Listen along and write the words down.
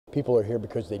People are here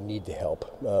because they need the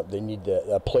help. They need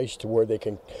a place to where they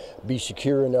can be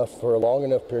secure enough for a long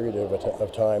enough period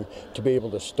of time to be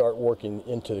able to start working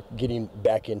into getting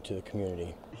back into the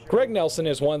community. Greg Nelson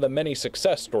is one of the many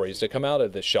success stories to come out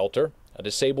of this shelter, a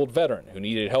disabled veteran who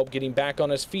needed help getting back on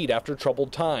his feet after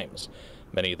troubled times.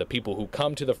 Many of the people who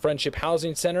come to the Friendship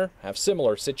Housing Center have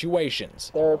similar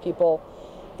situations. There are people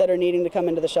that are needing to come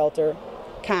into the shelter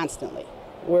constantly.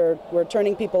 We're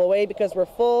turning people away because we're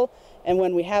full, and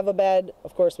when we have a bed,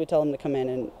 of course, we tell them to come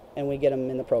in and we get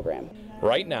them in the program.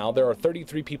 Right now, there are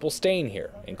 33 people staying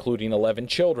here, including 11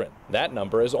 children. That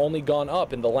number has only gone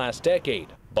up in the last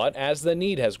decade. But as the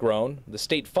need has grown, the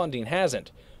state funding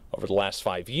hasn't. Over the last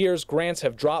 5 years, grants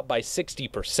have dropped by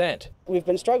 60%. We've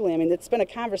been struggling. I mean, it's been a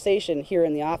conversation here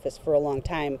in the office for a long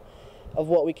time of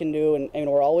what we can do, and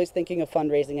we're always thinking of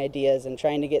fundraising ideas and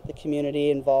trying to get the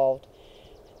community involved.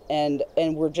 And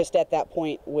we're just at that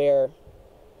point where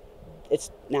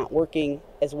it's not working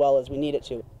as well as we need it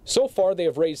to. So far, they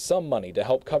have raised some money to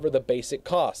help cover the basic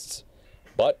costs.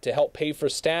 But to help pay for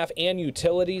staff and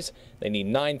utilities, they need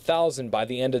 $9,000 by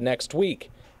the end of next week.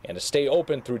 And to stay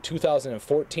open through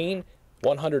 2014,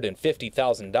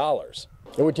 $150,000.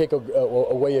 It would take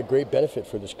away a great benefit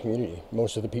for this community.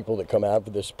 Most of the people that come out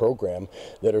of this program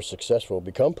that are successful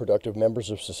become productive members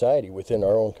of society within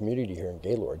our own community here in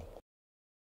Gaylord.